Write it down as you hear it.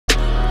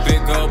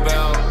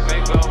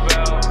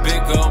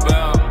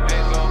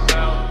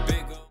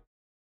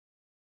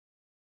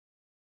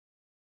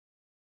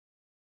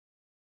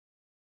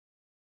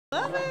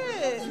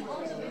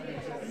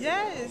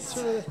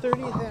So for the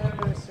 30th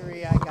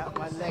anniversary, I got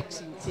my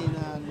Lexington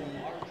on.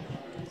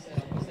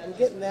 I'm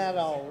getting that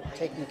all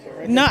taken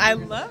care of. No, I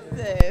love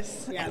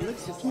this. Yeah, it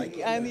looks just like it.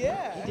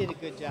 Yeah. He did a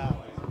good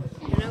job.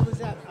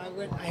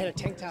 And I had a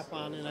tank top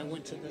on, and I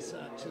went to this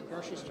to the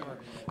grocery store,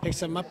 picked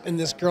some up, and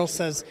this girl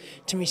says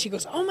to me, she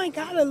goes, "Oh my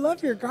God, I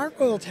love your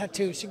gargoyle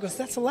tattoo." She goes,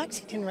 "That's a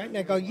Lexington, right?" And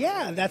I go,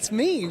 "Yeah, that's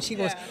me." And she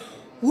goes,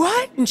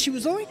 "What?" And she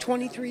was only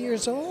 23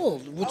 years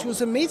old, which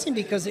was amazing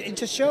because it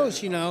just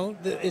shows,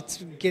 that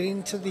it's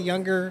getting to the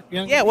younger.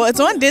 Yeah, well, it's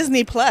on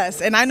Disney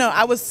Plus, and I know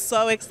I was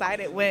so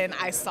excited when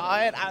I saw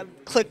it. I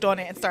clicked on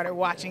it and started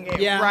watching it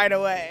right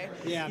away.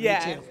 Yeah,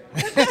 me too.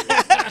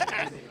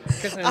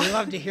 Because I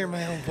love to hear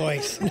my own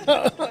voice.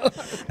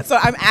 So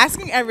I'm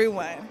asking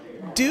everyone,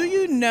 do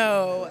you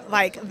know,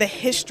 like, the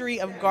history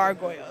of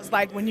gargoyles?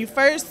 Like, when you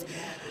first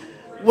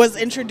was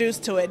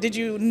introduced to it, did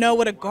you know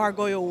what a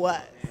gargoyle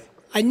was?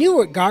 I knew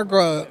what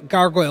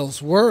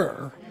gargoyles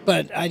were,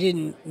 but I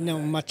didn't know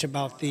much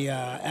about the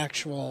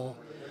actual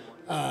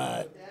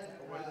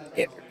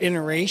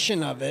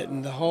iteration of it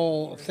and the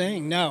whole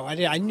thing. No,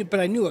 I knew, but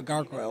I knew what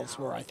gargoyles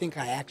were. I think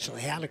I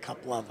actually had a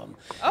couple of them.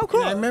 Oh,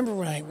 cool! And I remember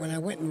when I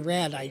went and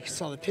read, I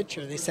saw the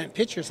picture. They sent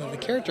pictures of the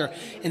character,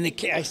 and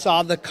I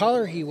saw the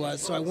color he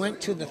was. So I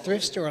went to the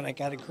thrift store and I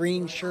got a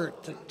green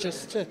shirt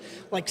just to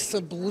like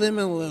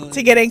subliminally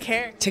to get in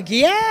character.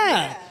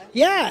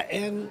 Yeah,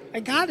 and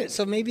I got it,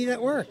 so maybe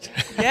that worked.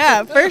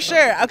 Yeah, for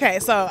sure. Okay,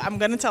 so I'm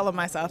going to tell them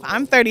myself.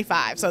 I'm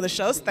 35, so the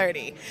show's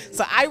 30.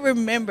 So I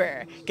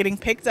remember getting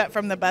picked up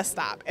from the bus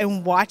stop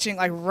and watching,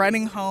 like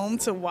running home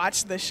to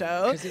watch the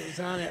show. Because it was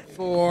on at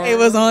 4. It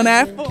was on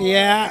at 4.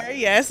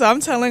 Yeah, so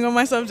I'm telling on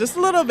myself just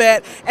a little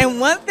bit. And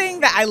one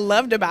thing that I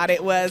loved about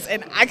it was,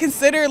 and I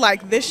consider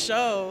like this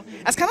show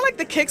as kind of like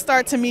the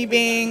kickstart to me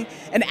being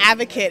an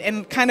advocate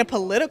and kind of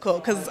political,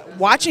 because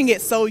watching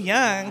it so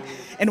young,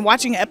 and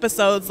watching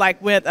episodes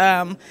like with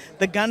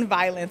the gun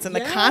violence and the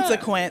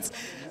consequence,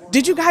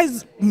 did you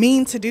guys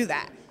mean to do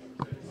that?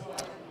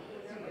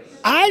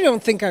 I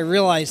don't think I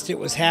realized it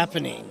was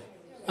happening.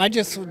 I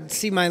just would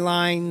see my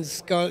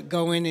lines,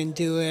 go in and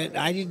do it.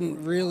 I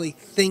didn't really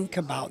think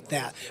about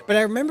that. But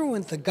I remember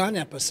with the gun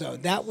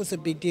episode, that was a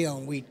big deal.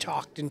 And we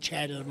talked and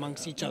chatted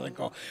amongst each other,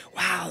 go,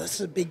 wow, this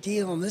is a big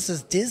deal. And this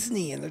is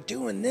Disney, and they're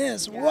doing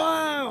this. Yeah.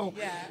 Wow.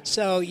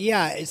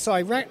 Yeah. So,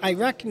 I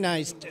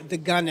recognized the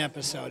gun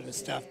episode and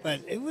stuff. But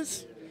it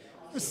was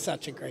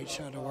such a great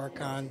show to work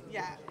on.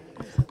 Yeah.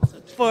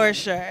 For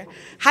sure.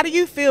 How do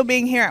you feel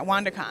being here at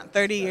WonderCon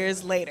 30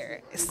 years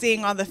later,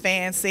 seeing all the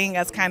fans, seeing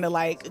us kind of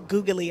like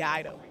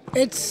googly-eyed?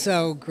 It's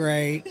so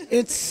great.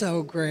 It's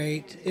so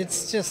great.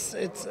 It's just,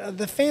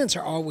 the fans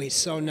are always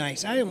so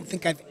nice. I don't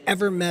think I've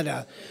ever met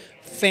a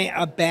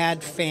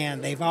bad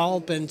fan. They've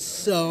all been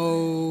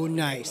so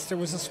nice. There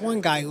was this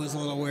one guy who was a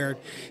little weird.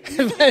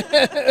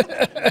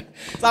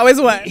 It's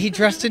always one. He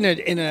dressed in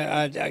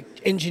a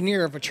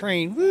engineer of a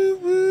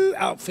train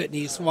outfit, and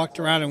he just walked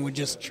around and would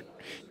just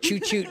choo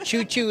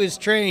his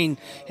train.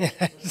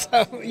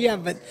 So yeah,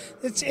 but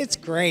it's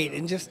great,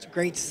 and just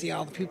great to see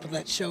all the people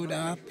that showed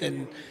up.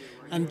 And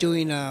I'm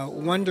doing a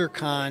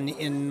WonderCon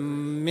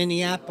in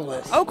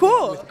Minneapolis. Oh,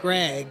 cool! With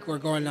Greg, we're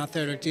going out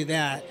there to do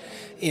that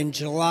in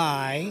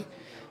July.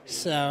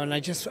 So, and I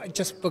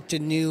just booked a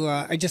new.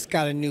 I just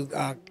got a new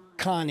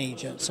con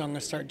agent, so I'm going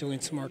to start doing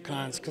some more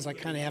cons because I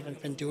kind of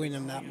haven't been doing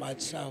them that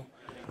much. So.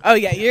 Oh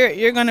yeah,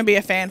 you're going to be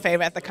a fan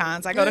favorite at the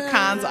cons. I go to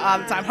cons all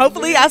the time.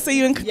 Hopefully, I'll see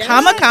you in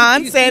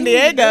Comic-Con, San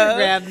Diego.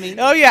 Grab me.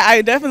 Oh yeah,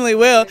 I definitely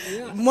will.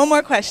 Yeah. One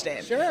more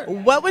question. Sure.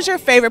 What was your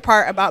favorite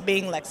part about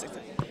being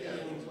Lexington?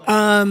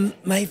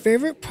 My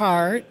favorite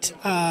part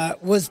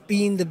was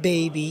being the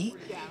baby.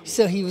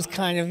 So he was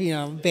kind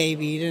of,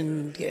 babied,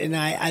 and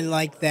I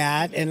liked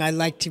that, and I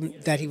liked him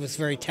that he was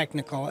very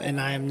technical,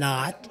 and I am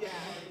not.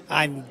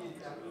 I'm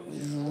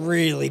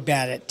really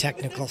bad at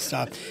technical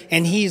stuff,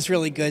 and he's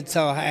really good.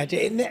 So I had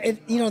to,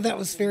 that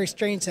was very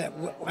strange that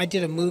I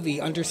did a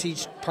movie, Under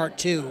Siege Part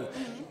 2,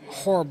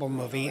 horrible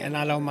movie, and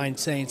I don't mind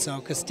saying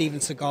so because Steven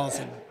Seagal's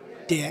a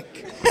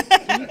dick.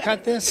 Can you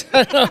cut this?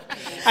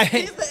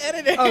 He's the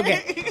editor.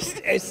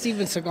 Okay.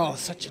 Steven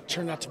Seagal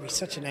turned out to be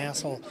such an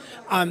asshole.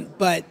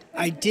 But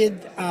I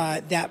did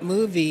that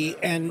movie,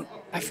 and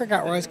I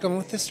forgot where I was going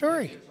with the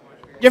story.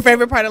 Your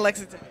favorite part of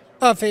Lexington?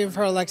 Oh, favorite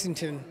part of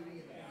Lexington.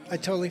 I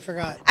totally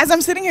forgot. As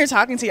I'm sitting here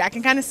talking to you, I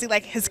can kind of see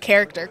like his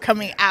character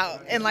coming out,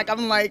 and like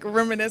I'm like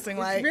reminiscing.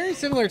 It's very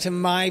similar to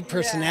my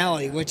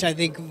personality, which I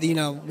think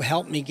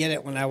helped me get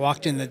it when I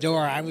walked in the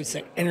door. I was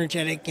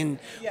energetic and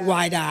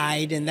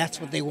wide-eyed, and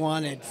that's what they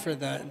wanted for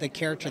the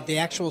character. The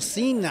actual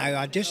scene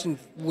I auditioned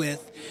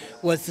with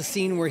was the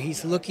scene where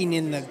he's looking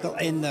in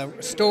the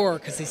store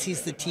because he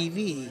sees the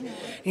TV, and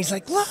he's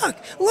like, look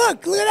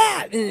at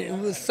that, and it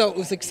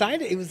was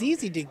exciting. It was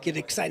easy to get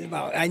excited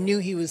about. I knew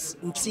he was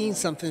seeing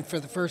something for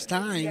the first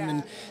time,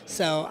 and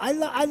so I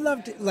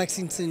loved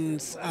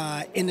Lexington's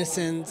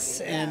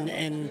innocence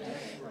and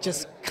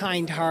just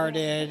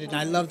kind-hearted, and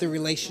I love the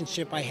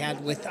relationship I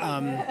had with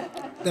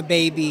the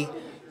baby.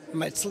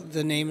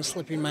 The name is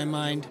slipping my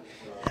mind.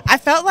 I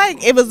felt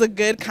like it was a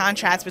good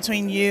contrast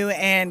between you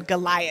and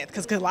Goliath,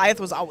 because Goliath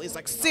was always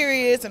like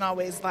serious and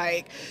always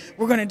like,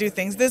 we're going to do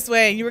things this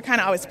way. And you were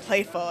kind of always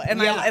playful,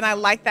 and I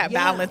like that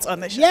balance on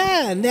the show.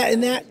 Yeah, and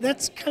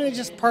that's kind of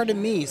just part of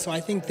me. So I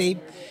think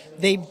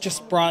they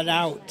just brought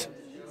out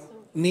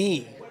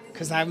me,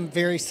 because I'm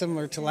very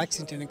similar to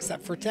Lexington,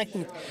 except for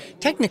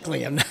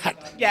technically I'm not.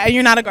 Yeah,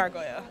 you're not a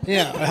gargoyle.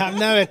 Yeah, I'm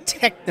not a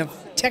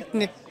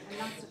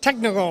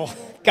technical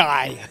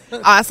guy.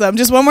 Awesome.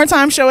 Just one more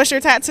time, show us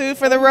your tattoo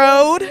for the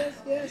road.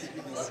 Yes.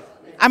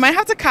 I might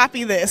have to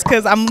copy this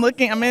because I'm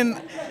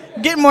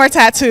getting more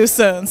tattoos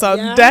soon, so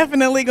I'm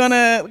definitely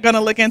gonna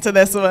look into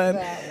this one.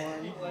 That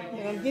one.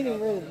 And I'm getting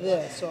rid of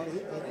this, so I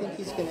think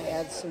he's gonna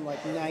add some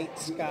like night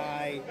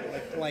sky,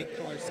 like light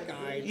color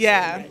sky.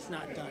 Yeah. It's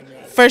not done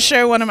yet. For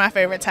sure, one of my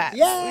favorite tats.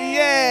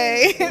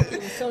 Yay!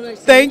 Yay! So nice.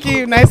 Thank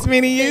you. Nice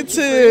meeting you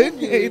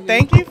too.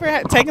 Thank you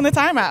for taking the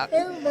time out. Hey,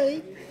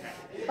 everybody,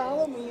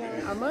 follow me.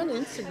 I'm on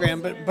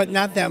Instagram, but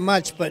not that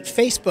much. But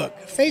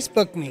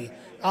Facebook me.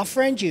 I'll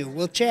friend you.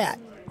 We'll chat.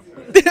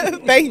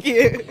 Thank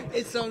you.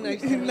 It's so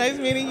nice. Nice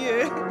meeting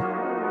you.